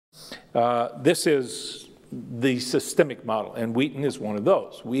This is the systemic model, and Wheaton is one of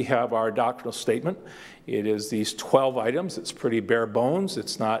those. We have our doctrinal statement. It is these 12 items. It's pretty bare bones.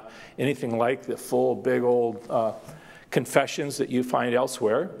 It's not anything like the full, big old confessions that you find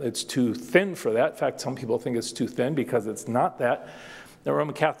elsewhere. It's too thin for that. In fact, some people think it's too thin because it's not that. The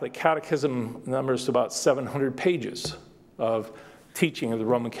Roman Catholic Catechism numbers about 700 pages of teaching of the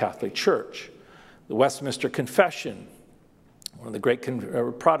Roman Catholic Church. The Westminster Confession, one of the great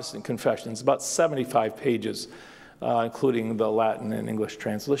Protestant confessions, about 75 pages, including the Latin and English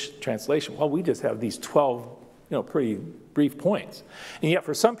translation. Well, we just have these 12, pretty brief points. And yet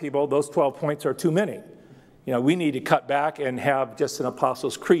for some people, those 12 points are too many. We need to cut back and have just an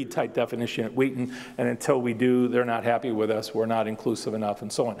Apostles' Creed type definition at Wheaton, and until we do, they're not happy with us, we're not inclusive enough,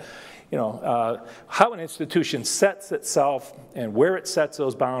 and so on. How an institution sets itself and where it sets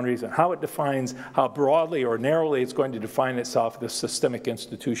those boundaries and how it defines how broadly or narrowly it's going to define itself, the systemic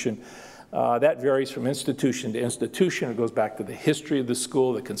institution, that varies from institution to institution. It goes back to the history of the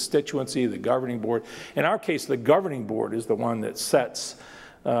school, the constituency, the governing board. In our case, the governing board is the one that sets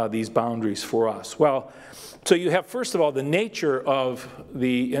these boundaries for us. Well, so you have, first of all, the nature of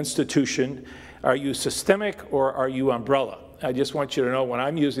the institution. Are you systemic or are you umbrella? I just want you to know when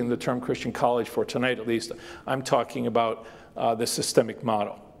I'm using the term Christian college for tonight, at least, I'm talking about the systemic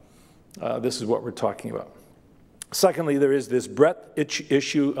model. This is what we're talking about. Secondly, there is this breadth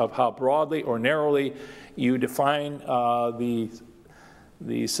issue of how broadly or narrowly you define the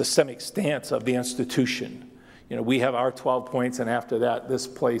systemic stance of the institution. We have our 12 points, and after that, this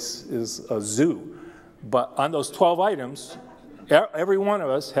place is a zoo. But on those 12 items, every one of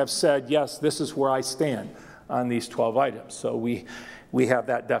us have said, yes, this is where I stand on these 12 items. So we have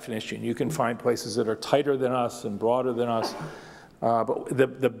that definition. You can find places that are tighter than us and broader than us. But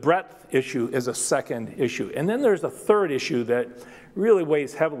the breadth issue is a second issue. And then there's a third issue that really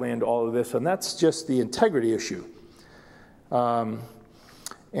weighs heavily into all of this, and that's just the integrity issue. And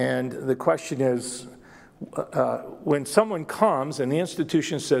the question is, when someone comes and the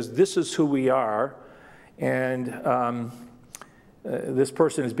institution says, this is who we are, and this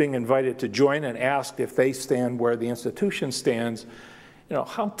person is being invited to join and asked if they stand where the institution stands,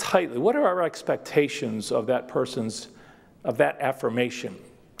 how tightly, what are our expectations of that person's, of that affirmation?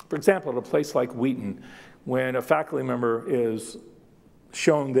 For example, at a place like Wheaton, when a faculty member is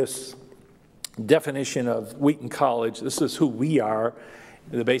shown this definition of Wheaton College, this is who we are,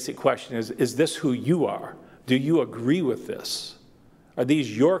 the basic question is this who you are? Do you agree with this? Are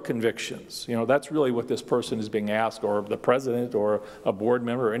these your convictions? That's really what this person is being asked, or the president or a board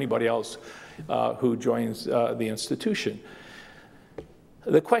member or anybody else who joins the institution.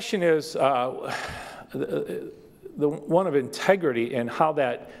 The question is the one of integrity and how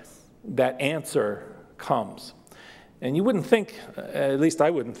that answer comes. And you wouldn't think, at least I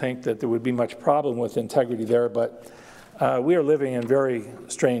wouldn't think, that there would be much problem with integrity there, but we are living in very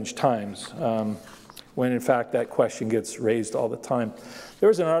strange times. When in fact that question gets raised all the time.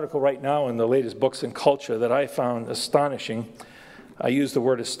 There's an article right now in the latest Books and Culture that I found astonishing. I use the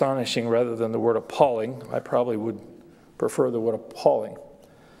word astonishing rather than the word appalling. I probably would prefer the word appalling.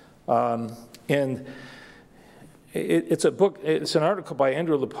 And it's a book, it's an article by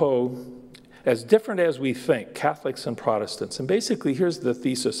Andrew Lepeau, As Different as We Think, Catholics and Protestants. And basically here's the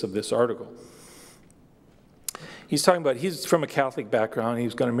thesis of this article. He's talking about, he's from a Catholic background. He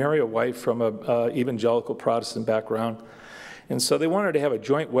was going to marry a wife from an evangelical Protestant background. And so they wanted to have a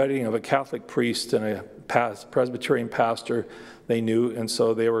joint wedding of a Catholic priest and a Presbyterian pastor they knew. And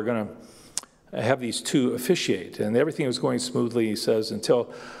so they were going to have these two officiate. And everything was going smoothly, he says,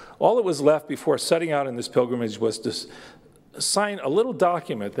 until all that was left before setting out on this pilgrimage was to sign a little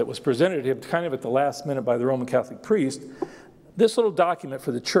document that was presented to him kind of at the last minute by the Roman Catholic priest. This little document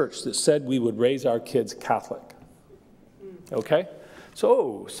for the church that said we would raise our kids Catholic. Okay?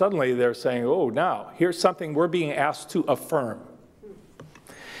 So suddenly they're saying, oh, now, here's something we're being asked to affirm.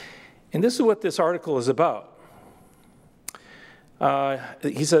 And this is what this article is about.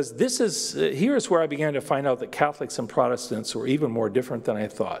 He says, here's where I began to find out that Catholics and Protestants were even more different than I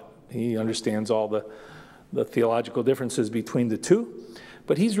thought. He understands all the theological differences between the two,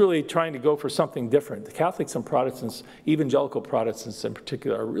 but he's really trying to go for something different. The Catholics and Protestants, evangelical Protestants in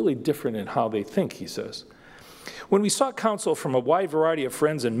particular, are really different in how they think, he says. When we sought counsel from a wide variety of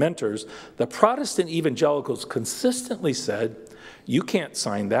friends and mentors, the Protestant evangelicals consistently said, you can't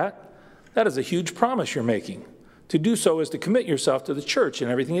sign that. That is a huge promise you're making. To do so is to commit yourself to the church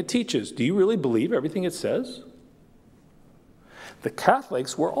and everything it teaches. Do you really believe everything it says? The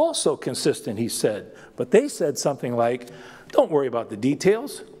Catholics were also consistent, he said, but they said something like, don't worry about the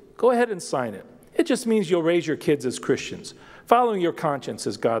details. Go ahead and sign it. It just means you'll raise your kids as Christians. following your conscience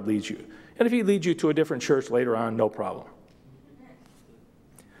as God leads you. And if he leads you to a different church later on, no problem.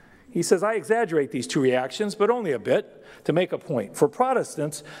 He says, I exaggerate these two reactions, but only a bit, to make a point. For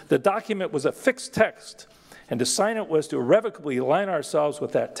Protestants, the document was a fixed text, and to sign it was to irrevocably align ourselves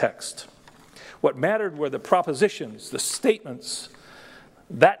with that text. What mattered were the propositions, the statements,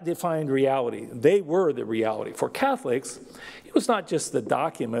 that defined reality. They were the reality. For Catholics, it was not just the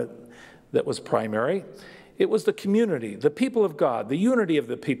document that was primary. It was the community, the people of God, the unity of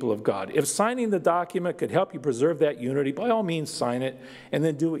the people of God. If signing the document could help you preserve that unity, by all means sign it, and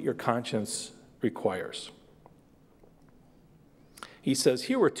then do what your conscience requires. He says,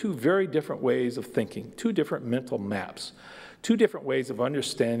 here were two very different ways of thinking, two different mental maps, two different ways of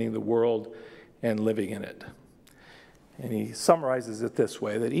understanding the world and living in it. And he summarizes it this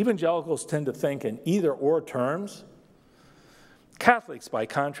way, that evangelicals tend to think in either-or terms. Catholics, by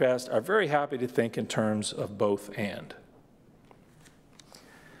contrast, are very happy to think in terms of both and.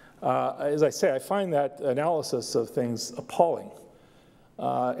 As I say, I find that analysis of things appalling,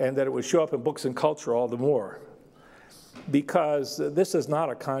 and that it would show up in books and culture all the more, because this is not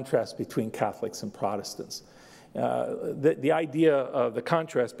a contrast between Catholics and Protestants. The idea of the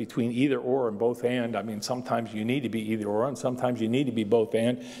contrast between either or and both and, I mean, sometimes you need to be either or and sometimes you need to be both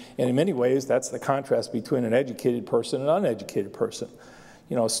and in many ways that's the contrast between an educated person and an uneducated person.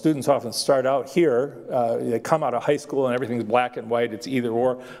 You know, students often start out here, they come out of high school and everything's black and white, it's either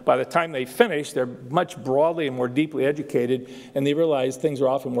or. By the time they finish, they're much broadly and more deeply educated, and they realize things are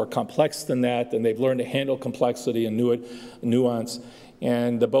often more complex than that, and they've learned to handle complexity and nuance.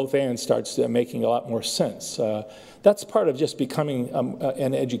 And the both and starts making a lot more sense. That's part of just becoming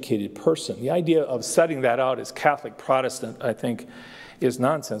an educated person. The idea of setting that out as Catholic Protestant, I think, is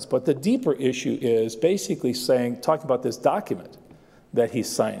nonsense. But the deeper issue is basically talking about this document that he's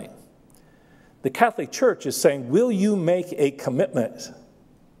signing. The Catholic Church is saying, will you make a commitment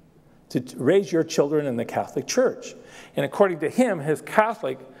to raise your children in the Catholic Church? And according to him, his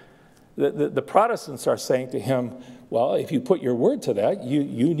Catholic, the Protestants are saying to him, well, if you put your word to that,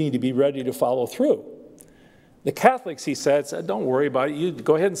 you need to be ready to follow through. The Catholics, he said, don't worry about it. You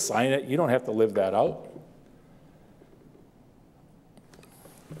go ahead and sign it. You don't have to live that out.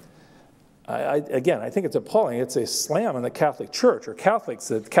 Again, I think it's appalling. It's a slam on the Catholic Church, or Catholics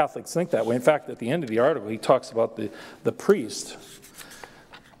think that way. In fact, at the end of the article, he talks about the priest.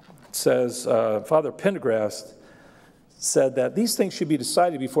 It says, Father Pendergrast said that these things should be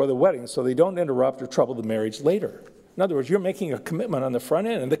decided before the wedding so they don't interrupt or trouble the marriage later. In other words, you're making a commitment on the front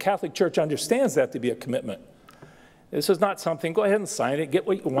end, and the Catholic Church understands that to be a commitment. This is not something, go ahead and sign it, get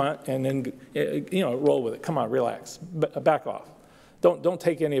what you want, and then roll with it. Come on, relax, back off. Don't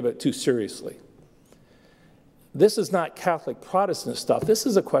take any of it too seriously. This is not Catholic Protestant stuff. This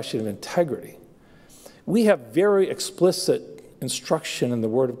is a question of integrity. We have very explicit instruction in the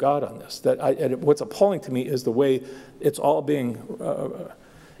Word of God on this. What's appalling to me is the way it's all being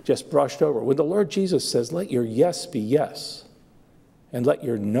just brushed over. When the Lord Jesus says, let your yes be yes, and let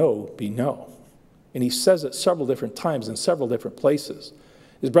your no be no. And he says it several different times in several different places.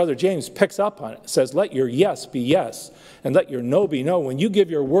 His brother James picks up on it, says, let your yes be yes, and let your no be no. When you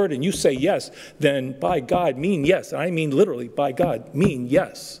give your word and you say yes, then by God mean yes. And I mean literally, by God, mean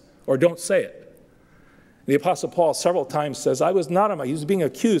yes, or don't say it. The Apostle Paul several times says, I was not among you. He was being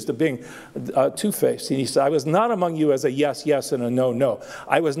accused of being two-faced. And he said, I was not among you as a yes, yes, and a no, no.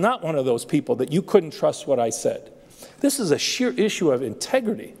 I was not one of those people that you couldn't trust what I said. This is a sheer issue of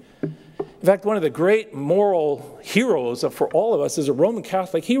integrity. In fact, one of the great moral heroes for all of us is a Roman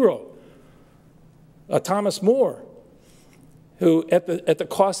Catholic hero, Thomas More, who at the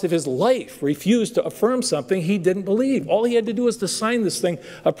cost of his life refused to affirm something he didn't believe. All he had to do was to sign this thing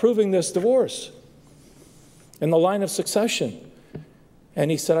approving this divorce in the line of succession.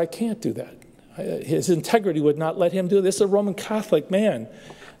 And he said, I can't do that. His integrity would not let him do this. This is a Roman Catholic man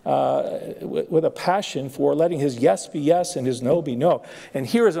with a passion for letting his yes be yes and his no be no. And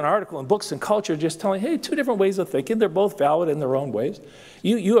here is an article in Books and Culture just telling, hey, two different ways of thinking. They're both valid in their own ways.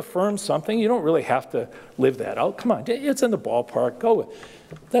 You affirm something. You don't really have to live that out. Come on, it's in the ballpark. Go with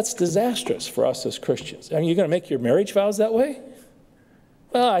it. That's disastrous for us as Christians. Are you going to make your marriage vows that way?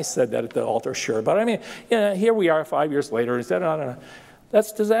 Well, I said that at the altar, sure. But I mean, here we are 5 years later.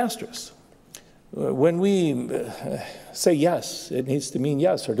 That's disastrous. When we say yes, it needs to mean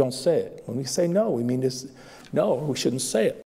yes, or don't say it. When we say no, we mean this, no, we shouldn't say it.